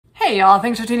Hey y'all,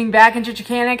 thanks for tuning back into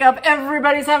Chickanic. Hope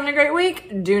everybody's having a great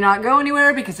week. Do not go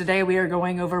anywhere because today we are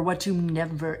going over what to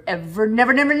never, ever,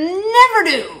 never, never, never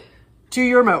do to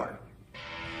your mower.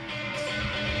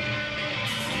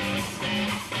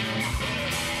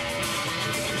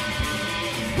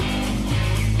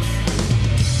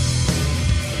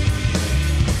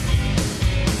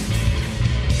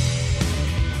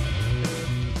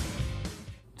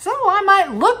 So I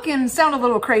might look and sound a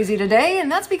little crazy today,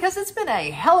 and that's because it's been a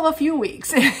hell of a few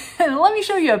weeks. And let me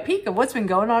show you a peek of what's been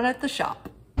going on at the shop.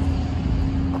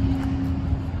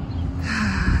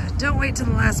 Don't wait till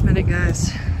the last minute,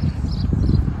 guys.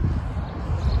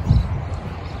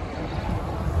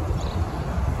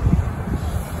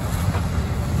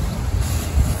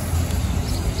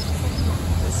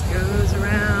 This goes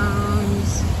around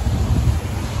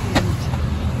the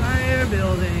entire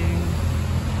building.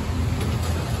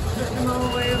 Putting them all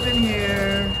the way up in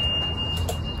here.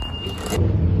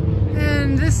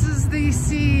 And this is the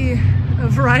sea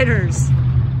of riders.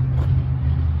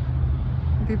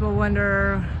 People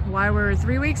wonder why we're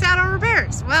 3 weeks out on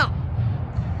repairs. Well,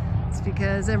 it's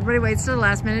because everybody waits till the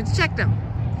last minute to check them.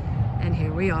 And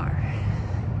here we are.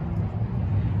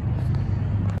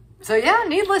 So yeah,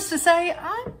 needless to say,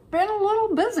 I've been a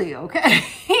little busy, okay?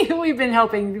 We've been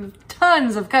helping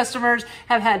tons of customers,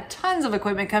 have had tons of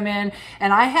equipment come in,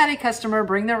 and I had a customer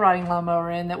bring their riding lawnmower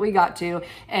in that we got to,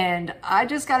 and I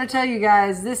just gotta tell you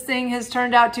guys, this thing has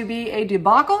turned out to be a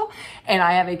debacle, and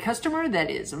I have a customer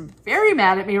that is very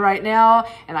mad at me right now,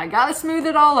 and I gotta smooth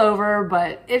it all over,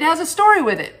 but it has a story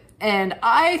with it. And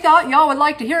I thought y'all would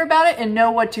like to hear about it and know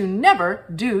what to never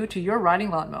do to your riding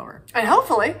lawnmower. And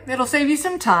hopefully it'll save you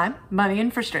some time, money,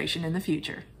 and frustration in the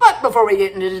future. But before we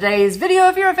get into today's video,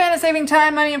 if you're a fan of saving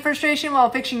time, money, and frustration while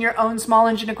fixing your own small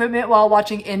engine equipment while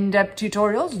watching in-depth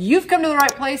tutorials, you've come to the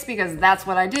right place because that's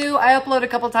what I do. I upload a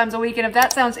couple times a week, and if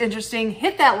that sounds interesting,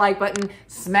 hit that like button,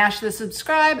 smash the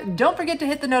subscribe, don't forget to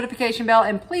hit the notification bell,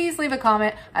 and please leave a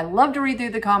comment. I love to read through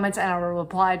the comments, and I will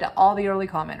reply to all the early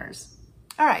commenters.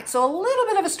 All right, so a little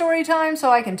bit of a story time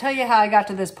so I can tell you how I got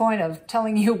to this point of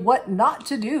telling you what not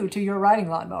to do to your riding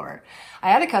lawnmower. I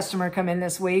had a customer come in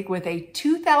this week with a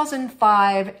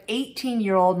 2005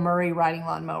 18-year-old Murray riding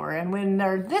lawnmower. And when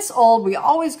they're this old, we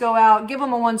always go out, give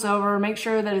them a once over, make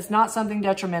sure that it's not something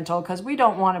detrimental because we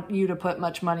don't want you to put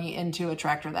much money into a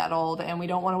tractor that old, and we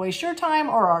don't want to waste your time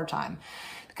or our time.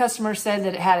 The customer said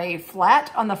that it had a flat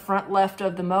on the front left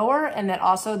of the mower and that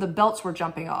also the belts were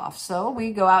jumping off. So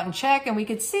we go out and check, and we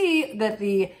could see that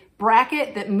the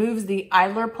bracket that moves the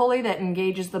idler pulley that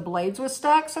engages the blades was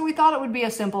stuck, so we thought it would be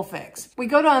a simple fix. We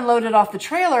go to unload it off the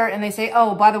trailer and they say,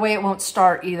 oh, by the way, it won't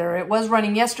start either. It was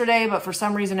running yesterday, but for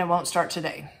some reason it won't start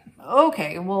today.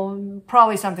 Okay, well,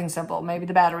 probably something simple. Maybe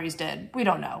the battery's dead. We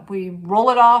don't know. We roll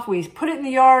it off, we put it in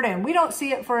the yard, and we don't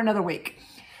see it for another week.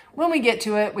 When we get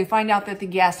to it, we find out that the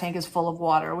gas tank is full of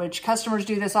water, which customers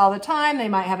do this all the time. They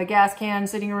might have a gas can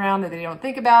sitting around that they don't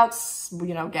think about.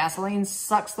 You know, gasoline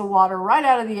sucks the water right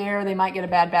out of the air. They might get a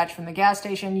bad batch from the gas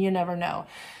station. You never know.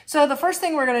 So the first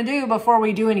thing we're going to do before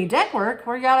we do any deck work,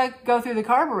 we got to go through the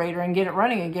carburetor and get it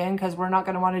running again because we're not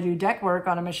going to want to do deck work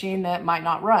on a machine that might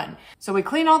not run. So we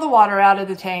clean all the water out of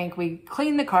the tank. We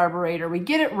clean the carburetor. We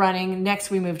get it running.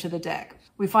 Next, we move to the deck.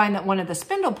 We find that one of the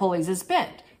spindle pulleys is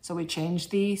bent. So we change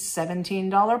the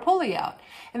 $17 pulley out.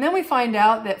 And then we find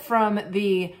out that from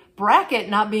the bracket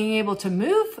not being able to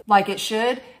move like it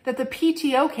should, that the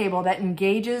PTO cable that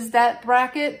engages that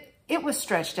bracket, it was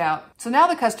stretched out. So now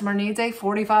the customer needs a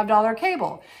 $45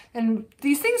 cable. And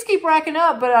these things keep racking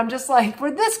up, but I'm just like, we're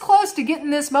this close to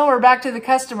getting this mower back to the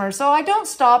customer. So I don't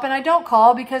stop and I don't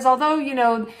call because although, you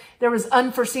know, there was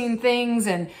unforeseen things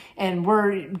and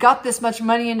we're got this much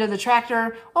money into the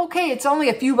tractor, okay, it's only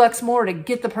a few bucks more to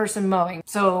get the person mowing.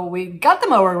 So we got the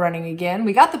mower running again.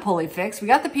 We got the pulley fixed. We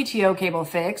got the PTO cable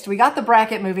fixed. We got the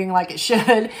bracket moving like it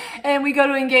should. And we go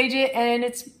to engage it and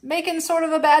it's making sort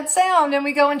of a bad sound. And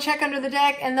we go and check under the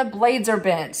deck and the blades are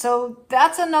bent. So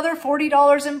that's another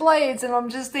 $40 in blades. And I'm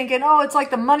just thinking, oh, it's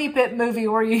like the Money Pit movie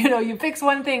where you fix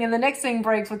one thing and the next thing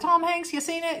breaks with Tom Hanks. You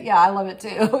seen it? Yeah, I love it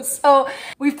too. So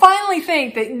we finally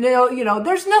think that, you know,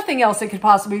 there's nothing else that could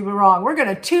possibly be wrong. We're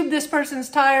going to tube this person's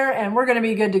tire and we're going to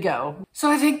be good to go. So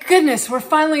I think, goodness, we're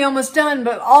finally almost done,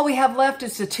 but all we have left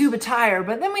is to tube a tire.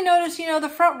 But then we notice, you know, the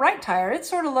front right tire, it's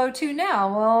sort of low too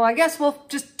now. Well, I guess we'll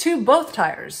just tube both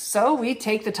tires. So we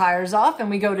take the tires off and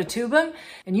we go to tube them.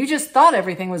 And you just thought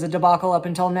everything was a debacle up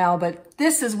until now, but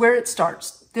this is where it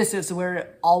starts. This is where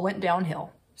it all went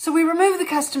downhill. So we removed the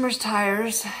customer's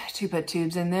tires to put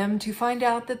tubes in them to find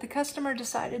out that the customer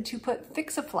decided to put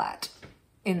Fix-A-Flat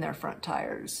in their front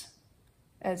tires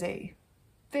as a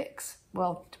fix.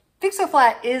 Well,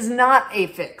 Fix-A-Flat is not a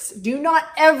fix. Do not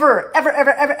ever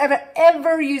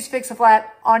use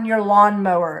Fix-A-Flat on your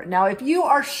lawnmower. Now, if you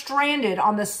are stranded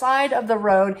on the side of the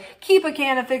road, keep a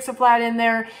can of Fix-A-Flat in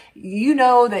there. You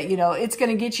know that, it's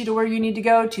going to get you to where you need to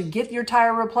go to get your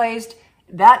tire replaced.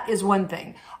 That is one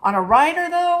thing. On a rider,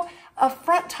 though, a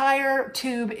front tire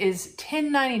tube is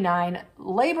 $10.99.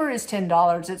 Labor is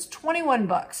 $10. It's 21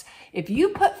 bucks. If you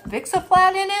put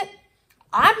Fix-A-Flat in it,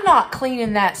 I'm not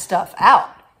cleaning that stuff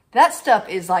out. That stuff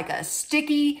is like a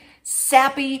sticky,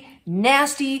 sappy,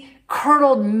 nasty,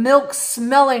 curdled milk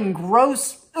smelling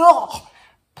gross. Ugh.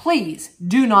 Please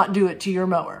do not do it to your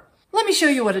mower. Let me show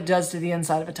you what it does to the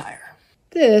inside of a tire.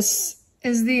 This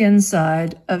is the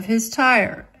inside of his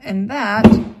tire, and that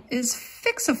is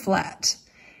Fix-A-Flat.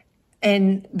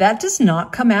 And that does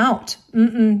not come out.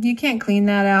 You can't clean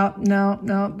that out.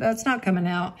 No, that's not coming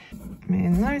out.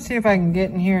 Let me see if I can get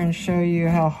in here and show you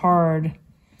how hard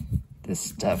this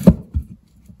stuff.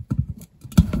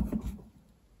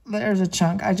 There's a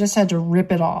chunk. I just had to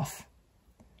rip it off.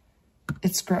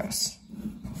 It's gross.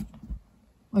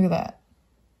 Look at that.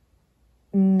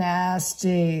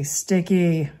 Nasty,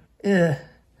 sticky. Ugh.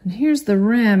 And here's the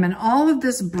rim, and all of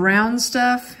this brown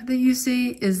stuff that you see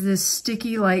is this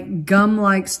sticky, like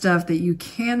gum-like stuff that you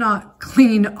cannot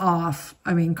clean off.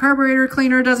 I mean, carburetor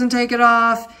cleaner doesn't take it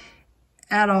off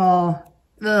at all.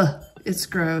 Ugh, it's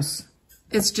gross.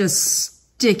 It's just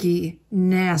sticky,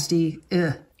 nasty.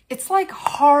 Ugh. It's like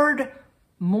hard,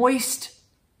 moist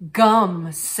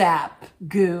gum sap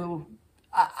goo.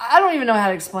 I don't even know how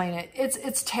to explain it.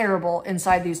 It's terrible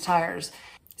inside these tires.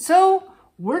 So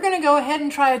we're going to go ahead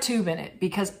and try a tube in it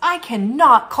because I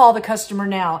cannot call the customer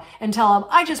now and tell them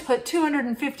I just put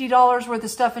 $250 worth of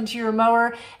stuff into your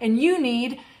mower and you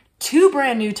need 2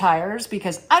 brand new tires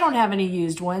because I don't have any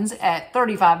used ones at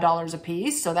 $35 a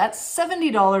piece. So that's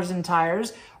 $70 in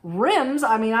tires. Rims,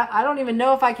 I mean, I don't even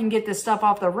know if I can get this stuff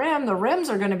off the rim. The rims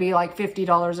are going to be like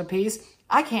 $50 a piece.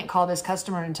 I can't call this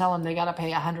customer and tell them they got to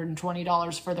pay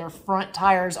 $120 for their front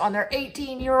tires on their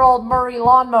 18-year-old Murray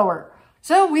lawnmower.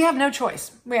 So we have no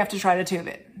choice. We have to try to tube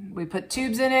it. We put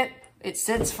tubes in it. It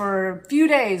sits for a few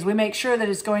days. We make sure that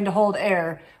it's going to hold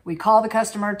air. We call the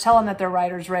customer, tell them that their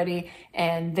rider's ready,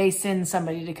 and they send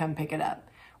somebody to come pick it up.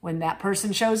 When that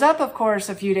person shows up, of course,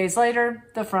 a few days later,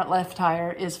 the front left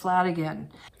tire is flat again.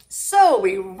 So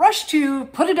we rush to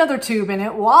put another tube in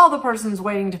it while the person's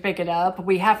waiting to pick it up.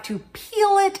 We have to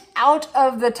peel it out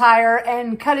of the tire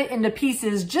and cut it into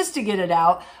pieces just to get it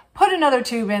out. Put another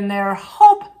tube in there,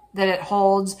 hope that it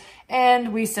holds,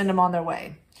 and we send them on their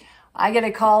way. I get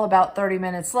a call about 30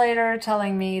 minutes later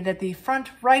telling me that the front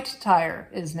right tire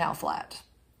is now flat.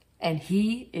 And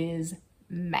he is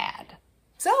mad.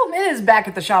 So it is back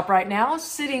at the shop right now,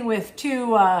 sitting with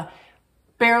 2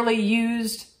 barely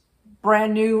used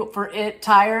brand new for it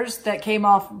tires that came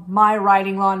off my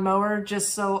riding lawnmower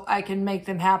just so I can make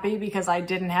them happy because I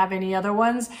didn't have any other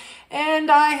ones.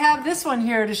 And I have this one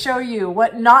here to show you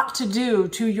what not to do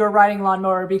to your riding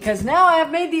lawnmower because now I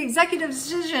have made the executive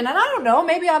decision, and I don't know,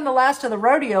 maybe I'm the last of the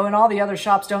rodeo and all the other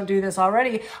shops don't do this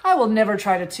already. I will never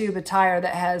try to tube a tire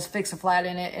that has Fix-A-Flat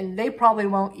in it, and they probably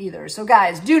won't either. So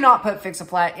guys, do not put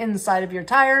Fix-A-Flat inside of your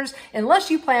tires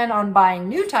unless you plan on buying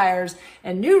new tires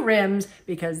and new rims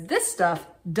because this stuff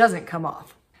doesn't come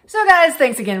off. So guys,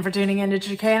 thanks again for tuning in to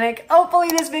Chickanic. Hopefully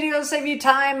this video will save you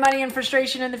time, money, and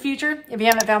frustration in the future. If you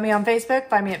haven't found me on Facebook,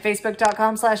 find me at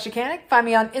facebook.com/Chickanic. Find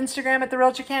me on Instagram at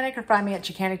TheRealChickanic, or find me at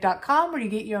Chickanic.com where you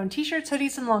get your own t-shirts,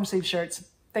 hoodies, and long sleeve shirts.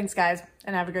 Thanks guys,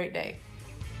 and have a great day.